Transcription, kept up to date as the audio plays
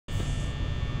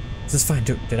This is fine.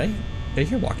 Did I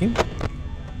hear walking?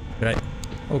 Did I?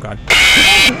 Oh god.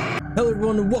 Hello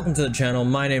everyone and welcome to the channel.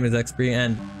 My name is XP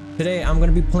and today I'm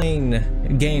going to be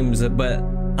playing games, but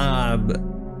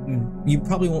you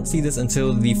probably won't see this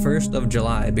until the 1st of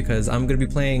July because I'm going to be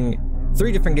playing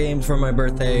 3 different games for my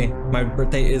birthday. My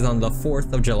birthday is on the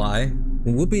 4th of July.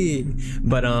 Whoopee.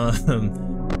 But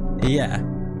yeah.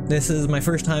 This is my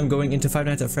first time going into Five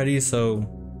Nights at Freddy's, so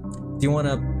do you want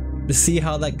to see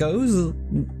how that goes?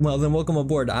 Well, then welcome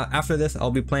aboard. After this,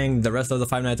 I'll be playing the rest of the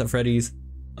Five Nights at Freddy's.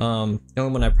 The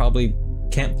only one I probably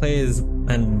can't play is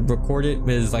and record it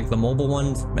is like the mobile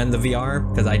ones and the VR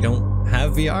because I don't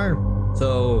have VR.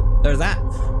 So there's that.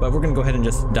 But we're gonna go ahead and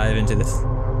just dive into this.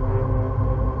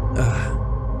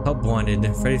 Help wanted.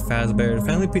 Freddy Fazbear,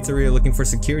 Family Pizzeria looking for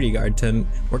security guard to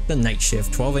work the night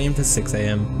shift, 12 a.m. to 6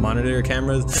 a.m. Monitor your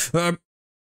cameras.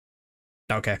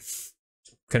 Okay.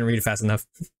 Couldn't read it fast enough.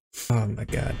 Oh my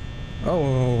god.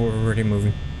 Oh, we're already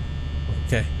moving.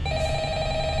 Okay.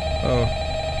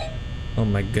 Oh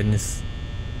my goodness.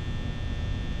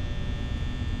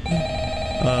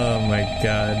 Oh my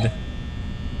god.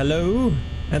 Hello?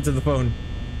 Answer the phone.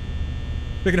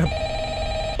 Pick it up.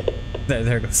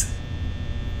 There it goes.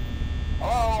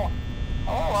 Hello?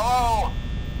 Hello?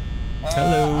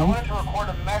 Hello? I wanted to record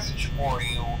a message for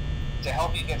you to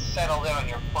help you get settled in on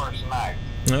your first night.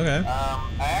 Okay. I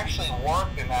actually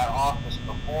worked in that office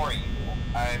before you.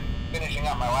 I'm finishing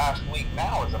up my last week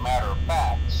now, as a matter of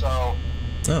fact, so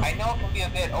I know it can be a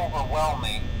bit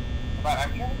overwhelming, but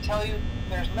I'm here to tell you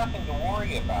there's nothing to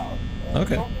worry about.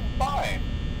 Okay. You'll be fine.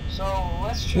 So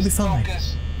let's just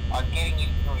focus on getting you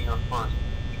through your first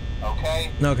week.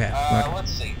 Okay? Okay.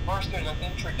 Let's see. First, there's an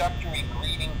introductory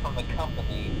greeting from the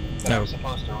company that I'm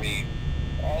supposed to read.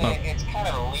 It's kind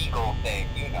of a legal thing,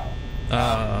 you know.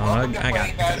 Welcome to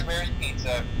Freddy Fazbear's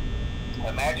Pizza,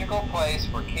 a magical place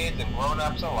for kids and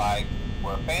grown-ups alike,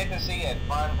 where fantasy and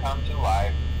fun come to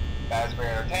life.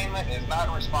 Fazbear Entertainment is not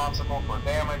responsible for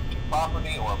damage to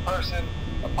property or person.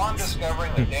 Upon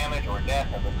discovering that damage or death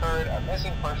have occurred, a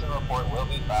missing person report will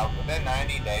be filed within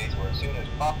 90 days or as soon as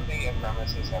property and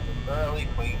premises have been thoroughly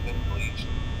cleaned and bleached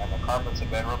and the carpets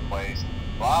have been replaced.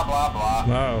 Blah, blah, blah.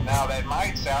 Wow. Now, that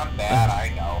might sound bad,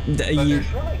 I know, but there's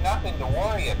really nothing to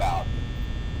worry about.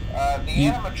 The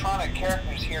animatronic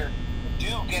characters here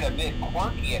do get a bit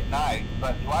quirky at night,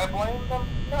 but do I blame them?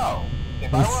 No.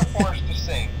 If I were forced to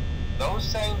sing those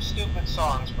same stupid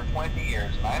songs for 20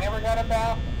 years and I never got a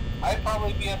bath, I'd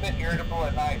probably be a bit irritable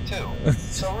at night too.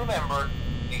 So remember,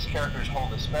 these characters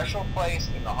hold a special place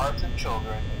in the hearts of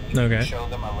children, and we need to show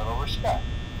them a little respect,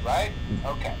 right?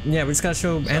 Okay. Yeah, we just gotta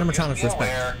show animatronics respect.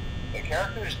 Aware, the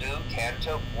characters do tend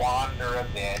to wander a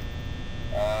bit.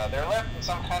 They're left in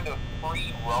some kind of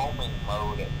free roaming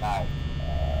mode at night.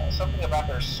 Something about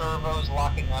their servos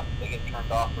locking up if they get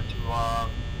turned off for too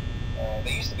long.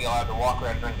 They used to be allowed to walk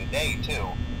around during the day too.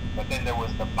 But then there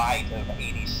was the bite of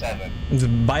 87. The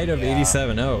bite of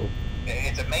 87, oh.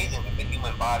 It's amazing that the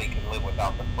human body can live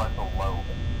without the frontal lobe,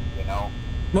 you know?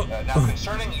 Well, now,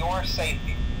 concerning your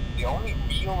safety, the only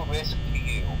real risk to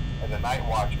you as a night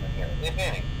watchman here, if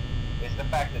any, is the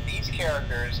fact that these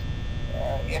characters,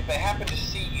 if they happen to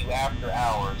see you after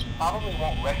hours, probably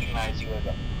won't recognize you as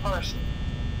a person.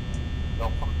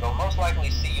 They'll most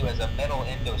likely see you as a metal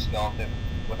endoskeleton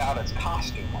without its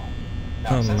costume on.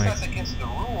 Now, since that's against the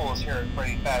rules here at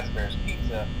Freddy Fazbear's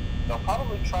Pizza, they'll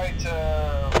probably try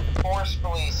to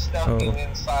forcefully stuff you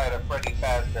inside a Freddy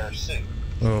Fazbear suit.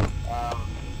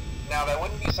 Now, that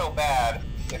wouldn't be so bad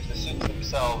if the suits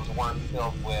themselves weren't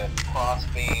filled with cross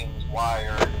beams,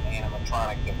 wired, and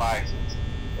animatronic devices,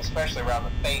 especially around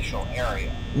the facial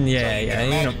area. Yeah, so you yeah. can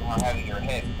imagine how having your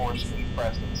head forcefully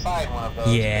pressed inside one of those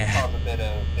can cause a bit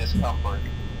of discomfort.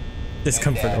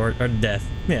 Discomfort or death.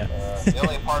 Yeah. The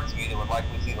only parts of you that would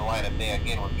likely see the light of day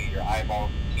again would be your eyeballs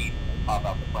and teeth that pop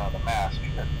out the front of the mask.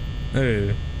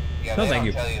 Ooh. Yeah, they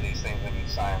don't tell you these things when you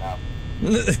sign up.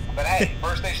 But hey,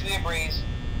 first station of the breeze.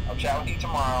 I'll chat with you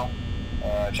tomorrow.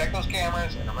 Check those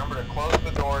cameras and remember to close the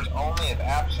doors only if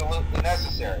absolutely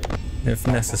necessary. If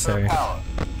necessary.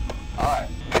 Alright,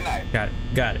 good night.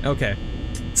 Got it. Okay.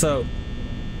 So,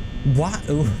 what?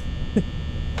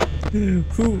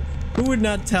 Who would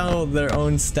not tell their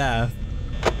own staff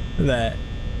that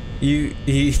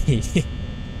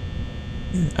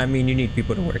I mean, you need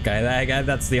people to work.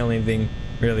 That's the only thing,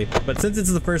 really. But since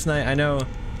it's the first night, I know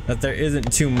that there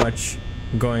isn't too much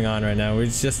going on right now.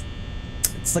 It's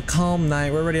a calm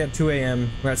night. We're already at 2 a.m.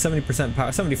 We're at 70%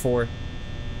 power, 74.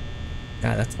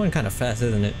 God, that's going kind of fast,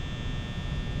 isn't it?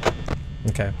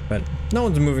 Okay, but no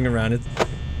one's moving around.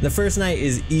 The first night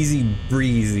is easy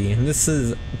breezy, and this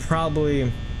is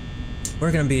probably,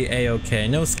 we're gonna be a-okay.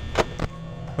 No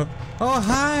Oh,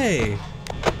 hi.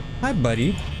 Hi,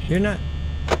 buddy. You're not...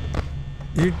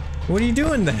 What are you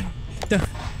doing then?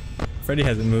 Freddy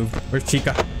hasn't moved. Where's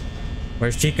Chica?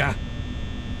 Where's Chica?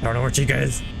 I don't know where Chica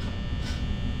is.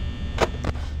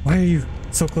 Why are you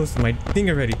so close to my thing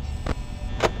already?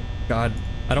 God,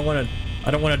 I don't want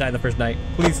to die the first night.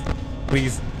 Please,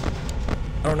 please.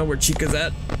 I don't know where Chica's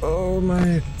at. Oh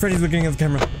my! Freddy's looking at the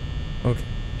camera. Okay,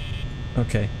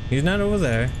 okay. He's not over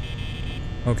there.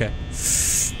 Okay.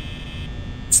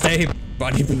 Stay,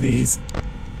 buddy, please.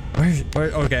 Where?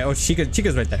 Okay. Oh,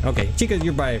 Chica's right there. Okay, Chica,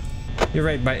 you're right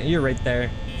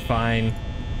there. Fine,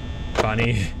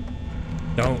 Bonnie.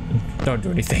 Don't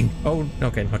do anything. Oh,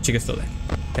 okay. No, Chica's still there.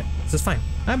 Okay, this is fine.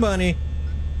 Hi, Bunny.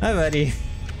 Hi, buddy.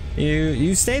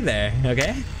 You stay there,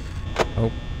 okay?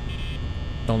 Oh,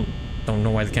 don't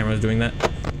know why the camera is doing that.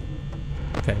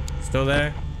 Okay, still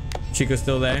there. Chica's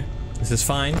still there. This is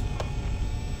fine.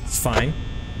 It's fine.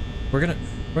 We're gonna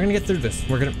get through this.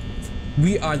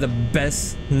 We are the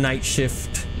best night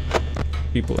shift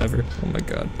people ever. Oh my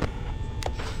god.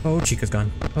 Oh, Chica's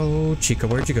gone. Oh, Chica,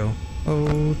 where'd you go?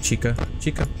 Oh, Chica.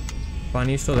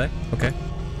 Bonnie, you still there? Okay.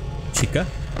 Chica.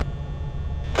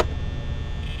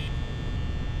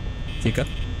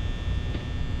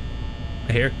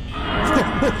 I hear.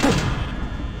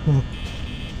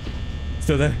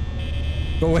 Still there.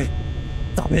 Go away.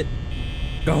 Stop it.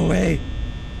 Go away.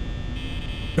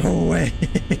 Go away.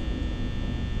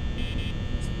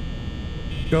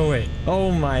 Go away.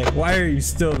 Oh my. Why are you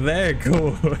still there?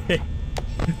 Go away.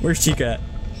 Where's Chica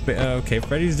at? Okay,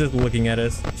 Freddy's just looking at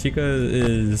us. Chica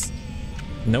is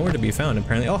nowhere to be found,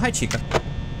 apparently. Oh, hi, Chica.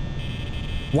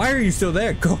 Why are you still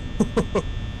there? Go.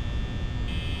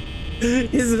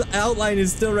 His outline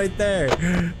is still right there.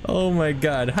 Oh my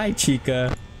god. Hi,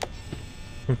 Chica.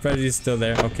 Freddy's still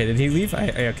there. Okay, did he leave?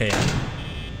 Okay, yeah.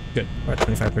 Good. We're at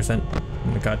 25%. Oh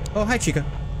my god. Oh, hi, Chica.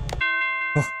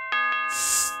 Oh.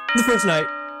 The first night.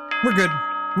 We're good.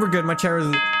 We're good. My chair is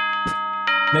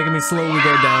making me slowly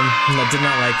go down. I did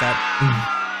not like that.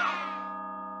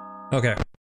 Okay.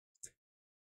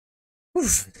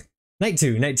 Oof. Night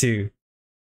two.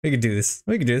 We can do this.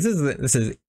 This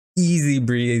is easy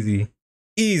breezy.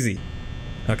 Easy.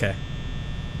 Okay.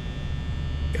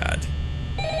 God.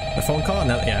 A phone call?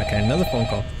 No, yeah, okay, another phone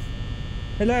call.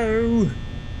 Hello.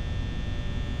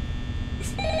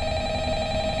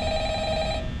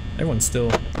 Everyone's still...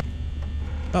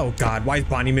 Oh god, why is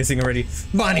Bonnie missing already?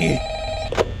 Bonnie!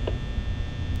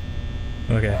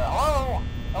 Okay. Hello?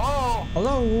 Hello?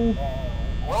 Hello?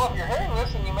 Well, if you're hearing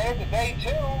this and you made it to day 2,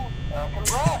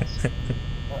 congrats.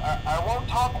 I won't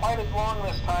talk quite as long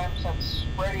this time since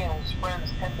Freddy and his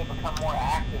friends tend to become more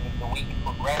active as the week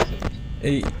progresses.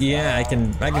 Yeah, I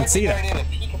can see that. I did a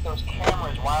peek at those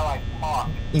cameras while I talk,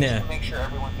 just to make sure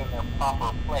everyone's in their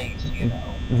proper place, you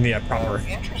know. Yeah, proper.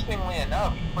 Interestingly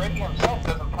enough, Freddy himself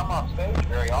doesn't come off stage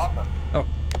very often. Oh,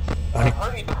 Bonnie. I've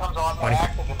heard he becomes a lot more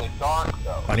active in the dark,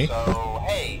 though. Bonnie? So,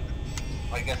 hey,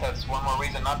 I guess that's one more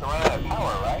reason not to run out of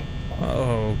power, right?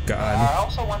 Oh, God. I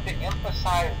also want to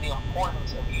emphasize the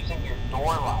importance of using your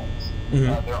door lights.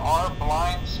 There are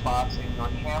blind spots in your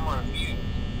camera views,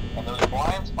 and those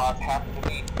blind spots happen to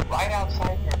be right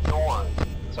outside your doors.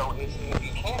 So if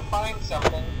you can't find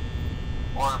something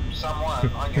or someone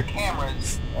on your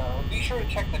cameras, be sure to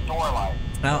check the door light.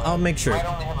 I'll make sure. You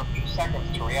might only have a few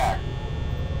seconds to react.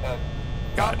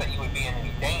 Not that you would be in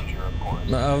any danger, of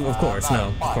course. Of course, no,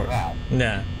 of course.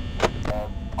 Yeah.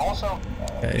 Also,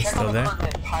 check still on the there? curtain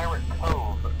in Pirate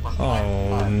Cove from time to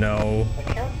Oh time. no. The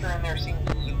character in there seems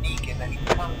unique in that he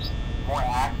becomes more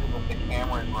active if the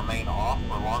cameras remain off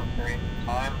for long periods of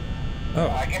time. Oh.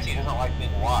 I guess he doesn't like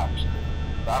being watched.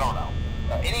 I don't know.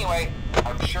 Anyway,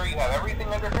 I'm sure you have everything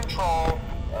under control.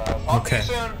 Talk to you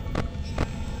soon.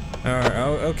 Alright,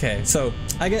 okay. So,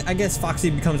 I guess Foxy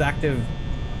becomes active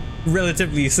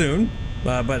relatively soon.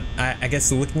 But I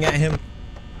guess looking at him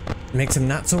makes him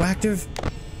not so active.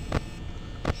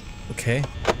 Okay.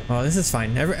 Oh, this is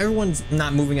fine. Everyone's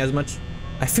not moving as much.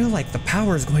 I feel like the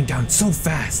power is going down so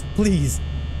fast. Please.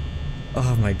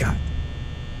 Oh my god.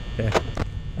 Okay.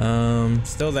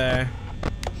 Still there.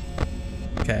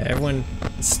 Okay, everyone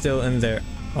is still in there.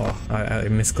 Oh, I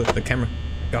misclicked the camera.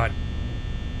 God.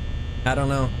 I don't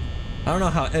know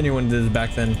how anyone did this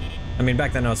back then. I mean,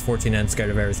 back then I was 14 and scared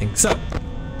of everything. So,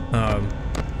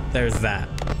 there's that.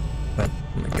 But,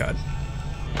 oh my god.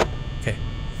 Okay.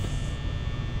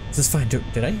 This is fine. Did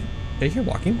I hear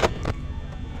walking?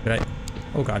 Did I?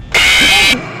 Oh god.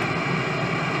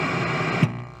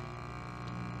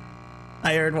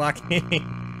 I heard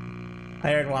walking.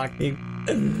 I heard walking.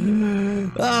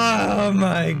 Oh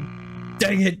my.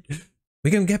 Dang it.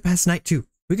 We can get past night 2.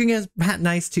 We can get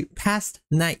past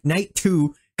night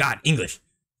 2. God, English.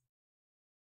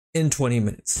 In 20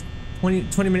 minutes.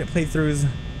 20-minute playthroughs.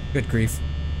 Good grief.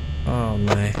 Oh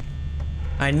my.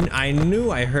 I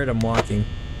knew I heard him walking.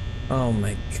 Oh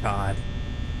my god.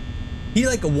 He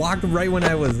like walked right when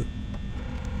I was...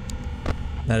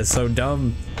 That is so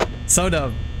dumb. So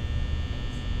dumb.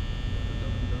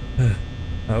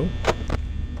 Oh?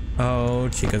 Oh,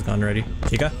 Chica's gone already.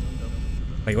 Chica?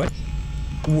 Wait, what?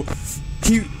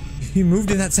 He moved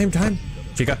in that same time?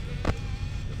 Chica?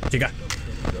 Chica?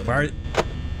 Where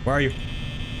are you?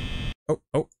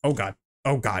 Oh god.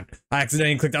 Oh god. I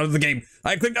accidentally clicked out of the game.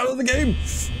 I clicked out of the game!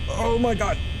 Oh my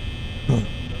god.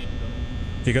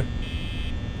 Chica?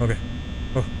 Okay.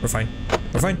 Oh, we're fine.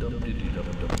 We're fine.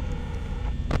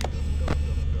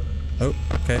 Oh,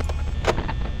 okay.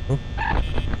 Oh.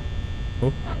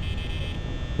 Oh.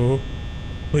 Oh.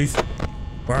 Please.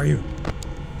 Where are you?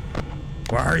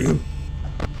 Where are you?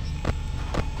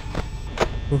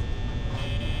 Oh.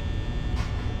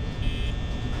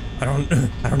 I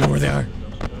don't know where they are.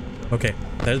 Okay,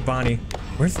 there's Bonnie.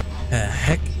 Where's the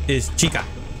heck is Chica?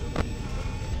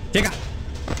 Chica!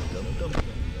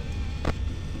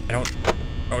 I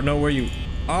don't know where you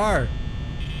are.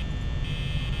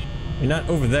 You're not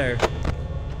over there.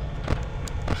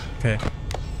 Okay.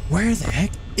 Where the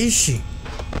heck is she?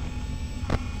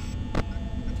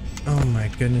 Oh my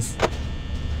goodness.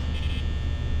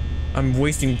 I'm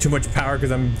wasting too much power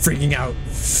because I'm freaking out.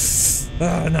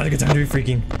 Not a good time to be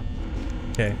freaking.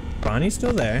 Okay, Bonnie's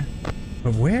still there.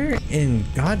 But where in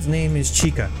God's name is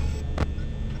Chica?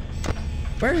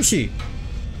 Where is she?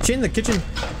 Is she in the kitchen?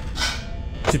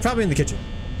 She's probably in the kitchen.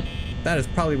 That is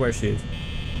probably where she is.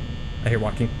 I hear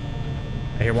walking.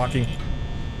 I hear walking.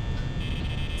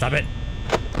 Stop it.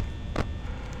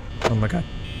 Oh my god.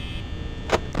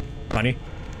 Bonnie?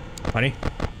 Bonnie?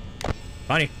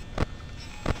 Bonnie?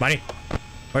 Bonnie?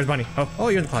 Where's Bonnie? Oh,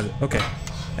 you're in the closet. Okay.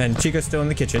 And Chica's still in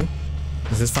the kitchen.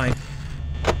 This is fine.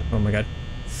 Oh my god.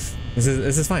 This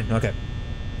is fine. Okay.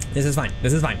 This is fine.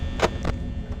 This is fine.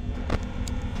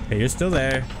 Okay, you're still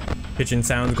there. Kitchen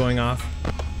sounds going off.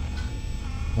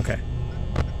 Okay.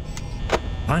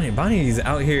 Bonnie's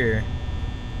out here.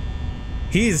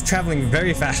 He's traveling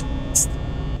very fast.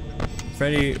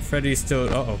 Freddy's still.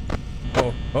 Oh.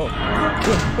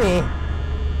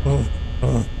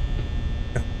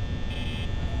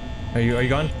 Are you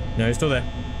gone? No, you're still there.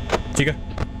 Chica.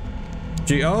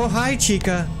 Oh, hi,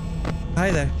 Chica.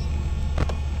 Hi there.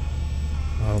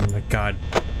 Oh my god.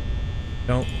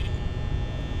 Don't.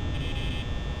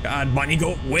 God, Bonnie,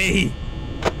 go away.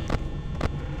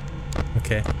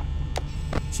 Okay.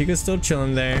 Chica's still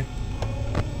chilling there.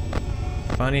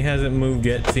 Bonnie hasn't moved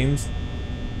yet, seems.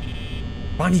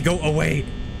 Bonnie, go away!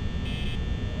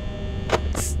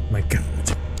 My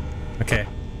god. Okay.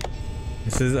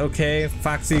 This is okay.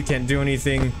 Foxy can't do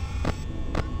anything.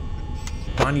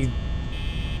 Bonnie,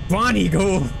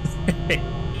 go away!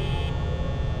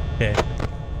 Okay.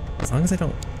 As long as I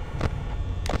don't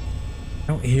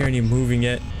hear any moving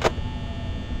yet.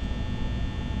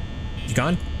 You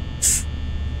gone?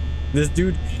 This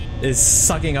dude is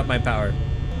sucking up my power.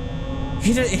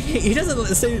 He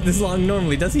doesn't stay this long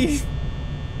normally, does he?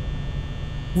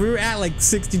 We were at like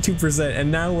 62%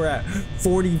 and now we're at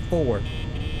 44.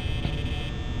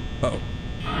 Uh-oh.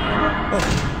 Oh.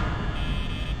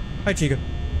 Hi, Chica.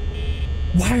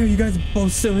 Why are you guys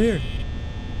both still here?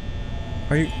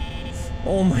 Are you...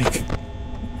 Oh my god.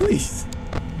 Please.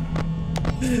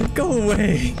 Go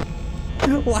away.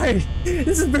 Why?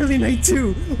 This is barely night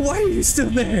 2. Why are you still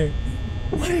there?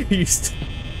 Why are you still...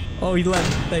 Oh, he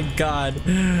left. Thank God.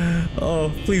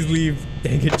 Oh, please leave.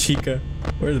 Dang it, Chica.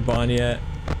 Where's Bonnie at?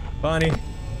 Bonnie.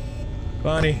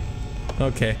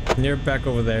 Okay, and you're back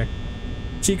over there.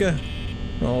 Chica.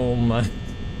 Oh my.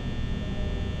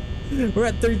 We're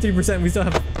at 33%. We still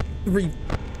have 3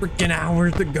 freaking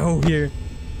hours to go here.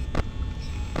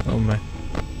 Oh my.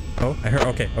 Oh, I heard.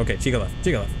 Okay. Chica left.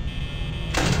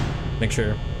 Make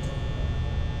sure.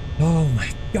 Oh my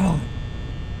god.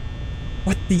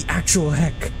 What the actual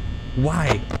heck?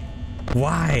 Why?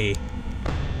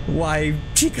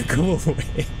 Chica, go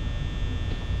away.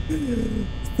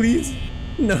 Please?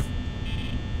 No.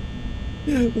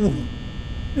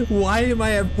 Why am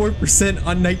I at 4%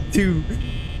 on night 2?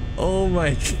 Oh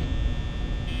my.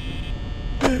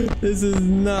 This is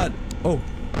not. Oh.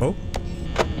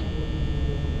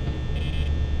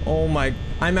 Oh my.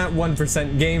 I'm at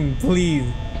 1% game, please.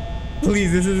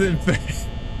 Please, this isn't fair.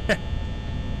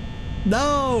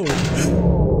 No!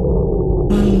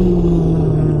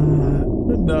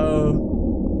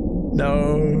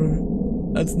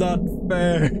 No. That's not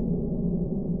fair.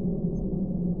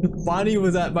 Bonnie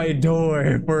was at my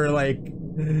door for like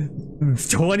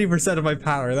 20% of my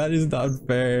power. That is not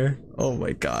fair. Oh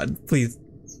my god. Please.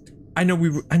 I know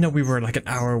we were like an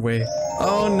hour away.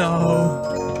 Oh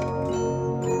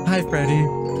no. Hi, Freddy.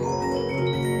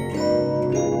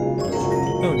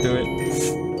 Don't do it.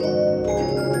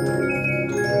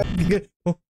 You good?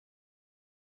 Oh.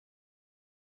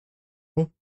 Oh.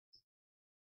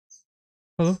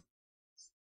 Hello?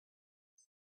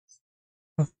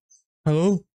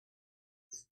 Hello?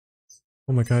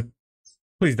 Oh my god.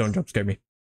 Please don't jump scare me.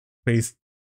 Please.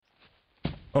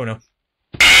 Oh no.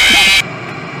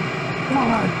 Come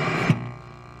on.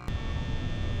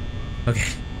 Okay.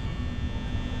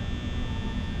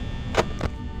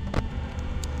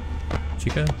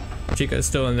 Chica is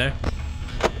still in there.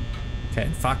 Okay,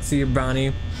 Foxy or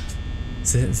Bonnie.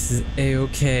 This is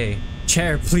a-okay.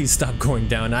 Chair, please stop going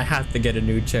down. I have to get a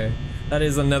new chair. That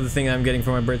is another thing I'm getting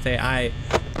for my birthday. I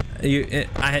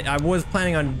was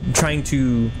planning on trying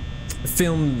to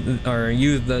film or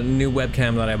use the new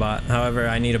webcam that I bought. However,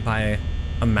 I need to buy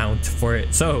a mount for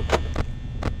it. So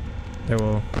there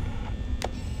will.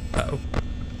 Uh-oh.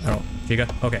 Oh, Chica.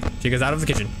 Okay, Chica's out of the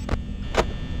kitchen.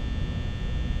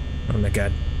 Oh my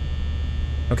god.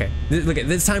 Okay, look at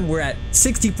this time. We're at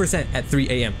 60% at 3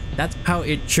 a.m. That's how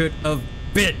it should have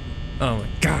been. Oh my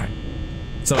god.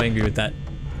 So angry with that.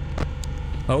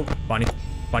 Oh, Bonnie.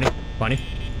 Bonnie. Bonnie.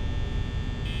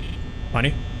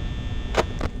 Bonnie.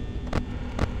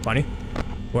 Bonnie.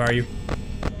 Where are you?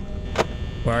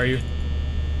 Where are you?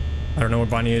 I don't know where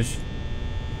Bonnie is.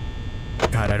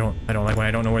 God, I don't like when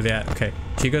I don't know where they're at. Okay,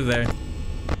 Chica's there.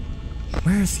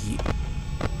 Where is he?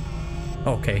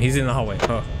 Okay, he's in the hallway.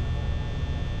 Oh.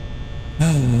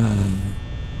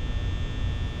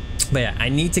 But yeah, I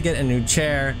need to get a new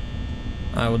chair.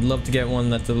 I would love to get one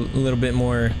that's a little bit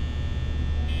more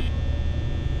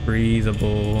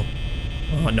breathable.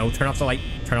 Oh no, turn off the light.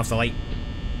 Turn off the light.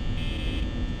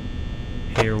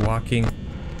 Hey, you're walking.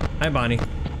 Hi, Bonnie.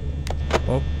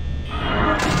 Oh.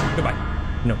 Goodbye.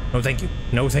 No, no thank you.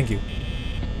 No thank you.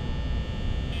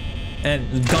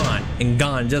 And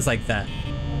gone just like that.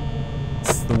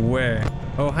 Swear.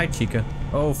 Oh, hi, Chica.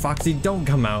 Oh, Foxy, don't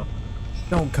come out.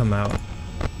 Don't come out.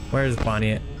 Where's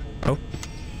Bonnie at? Oh.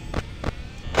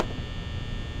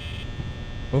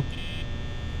 Oh.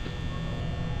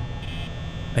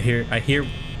 I hear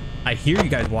you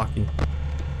guys walking.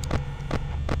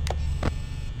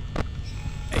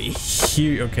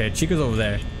 Okay, Chica's over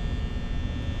there.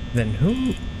 Then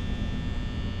who?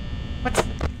 What?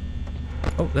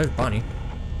 Oh, there's Bonnie.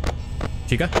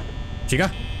 Chica?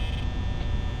 Chica?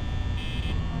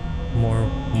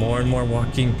 More and more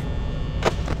walking.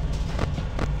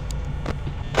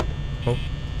 Oh. Oh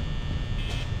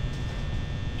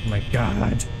my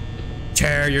god.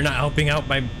 Chair, you're not helping out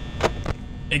by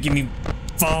making me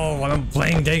fall while I'm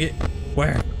playing, dang it.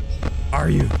 Where are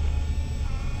you?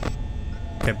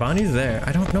 Okay, Bonnie's there.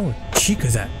 I don't know where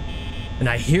Chica's at. And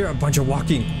I hear a bunch of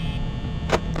walking.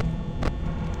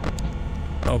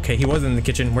 Okay, he was in the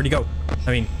kitchen. Where'd he go?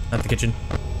 I mean, not the kitchen.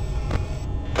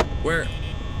 Where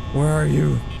are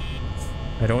you?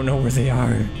 I don't know where they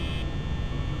are.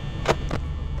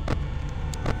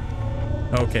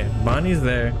 Okay, Bonnie's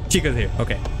there. Chica's here.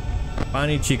 Okay.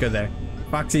 Bonnie, Chica there.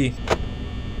 Foxy,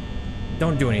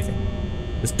 don't do anything.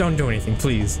 Just don't do anything,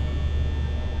 please.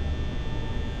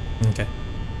 Okay.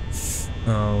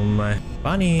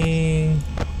 Bonnie.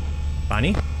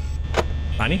 Bonnie?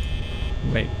 Bonnie?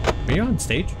 Wait, were you on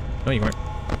stage? No, you weren't.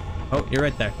 Oh, you're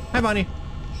right there. Hi, Bonnie.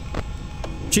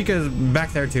 Chica's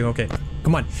back there too. Okay,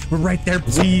 come on, we're right there,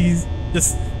 please.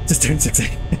 Just turn 6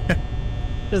 a.m.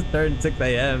 Just turn 6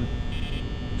 a.m.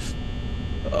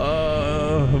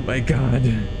 Oh my god.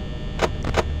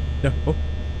 No. Oh.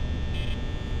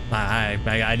 I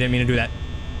didn't mean to do that.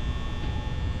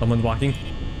 Someone's walking.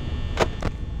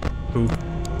 Who?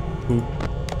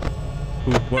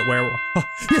 What? Where? Oh,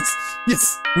 yes!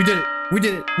 Yes! We did it! We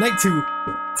did it! Night 2.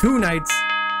 2 nights.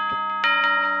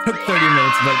 Took 30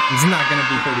 minutes, but it's not gonna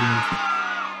be 30 minutes.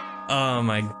 Oh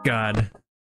my god.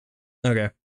 Okay.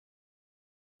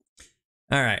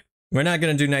 Alright. We're not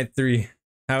gonna do night 3.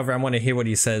 However, I want to hear what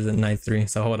he says in night 3,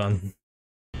 so hold on.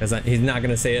 Because he's not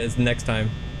gonna say it next time.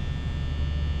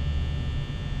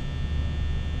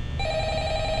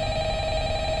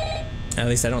 At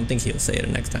least I don't think he'll say it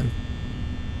next time.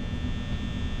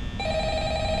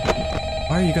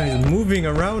 Why are you guys moving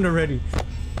around already?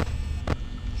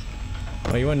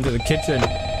 Oh, you went into the kitchen.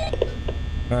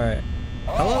 Alright.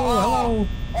 Hello.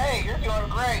 Hey, you're doing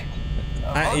great.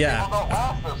 Yeah. People don't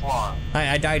last this long.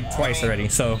 I died twice already,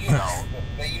 so. You know,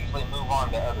 they usually move on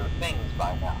to other things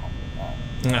by now.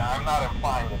 I'm not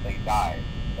implying that they died.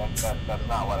 That's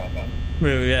not what I meant.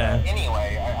 Yeah.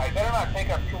 Anyway, I better not take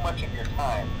up too much of your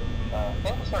time.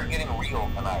 Things start getting real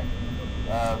tonight.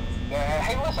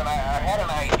 Hey, listen, I had an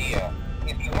idea.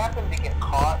 If you happen to get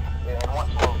caught and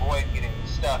want to avoid getting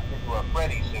stuffed into a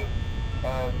Freddy suit,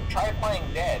 try playing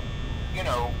dead. You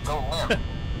know, go limp.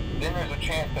 Then there's a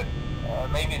chance that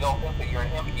maybe they'll think that you're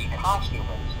an empty costume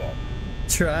instead.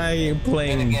 Try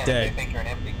playing then again, dead. If they think you're an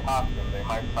empty costume, they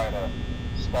might try to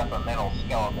stuff a mental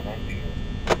skeleton into you.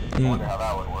 I wonder how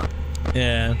that would work.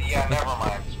 Yeah. Yeah, never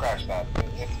mind. Scratch that.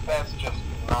 It's best just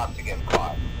not to get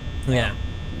caught. Yeah.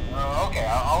 Okay,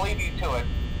 I'll leave you to it.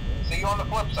 See you on the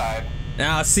flip side.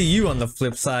 I'll see you on the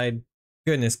flip side.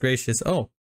 Goodness gracious. Oh.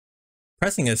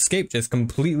 Pressing escape just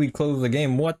completely closed the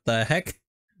game. What the heck?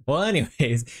 Well,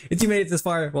 anyways, if you made it this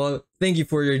far, well, thank you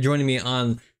for joining me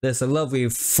on this lovely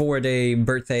 4-day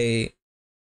birthday.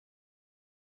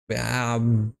 I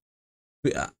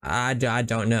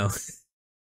don't know.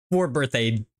 4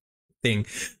 birthday thing.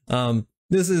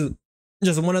 This is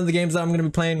just one of the games that I'm going to be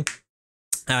playing.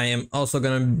 I am also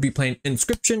going to be playing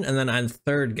Inscription and then a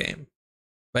third game.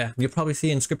 But yeah, you'll probably see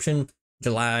Inscription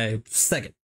July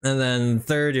 2nd. And then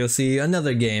third, you'll see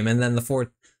another game. And then the fourth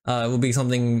will be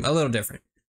something a little different.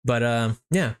 But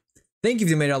yeah, thank you if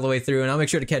you made it all the way through. And I'll make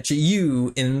sure to catch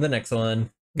you in the next one.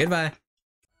 Goodbye.